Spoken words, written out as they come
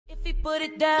you put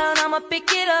it down, I'ma pick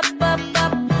it up, up,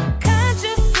 up. Can't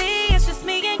you see it's just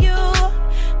me and you?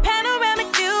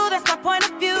 Panoramic view, that's my point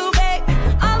of view, babe.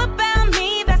 All about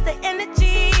me, that's the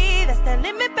energy. That's that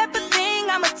limit pepper thing,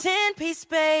 I'm a 10-piece,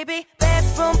 baby.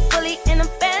 Bedroom fully in a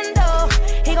bando.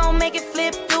 He gon' make it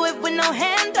flip, do it with no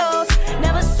handles.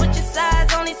 Never switching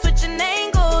sides, only switching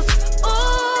angles.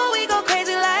 Ooh, we go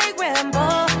crazy like Rambo.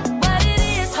 What it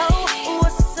is, ho,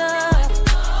 what's up?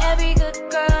 Every good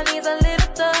girl needs a little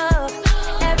thug.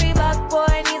 Every black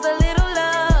boy needs a little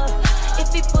love. If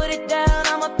he put it down,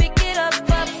 I'ma pick it up,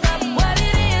 up, up. What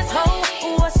it is, ho,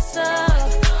 what's up?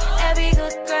 Every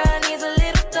good girl needs a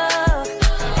little thug.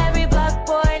 Every black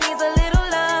boy needs a little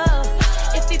love.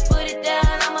 If he put it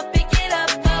down, I'ma pick it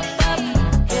up, up, up.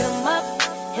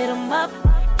 Hit him up,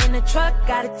 in the truck,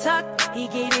 got it tucked, he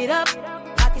gave it up.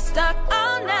 Pocket stuck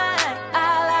all night,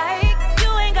 I like. You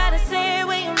ain't gotta say it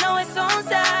when you know it's on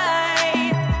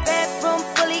side. Bedroom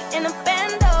fully in a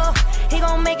bando. He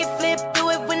gon' make it flip, do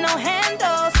it with no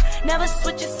handles. Never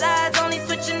switching sides, only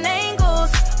switching names.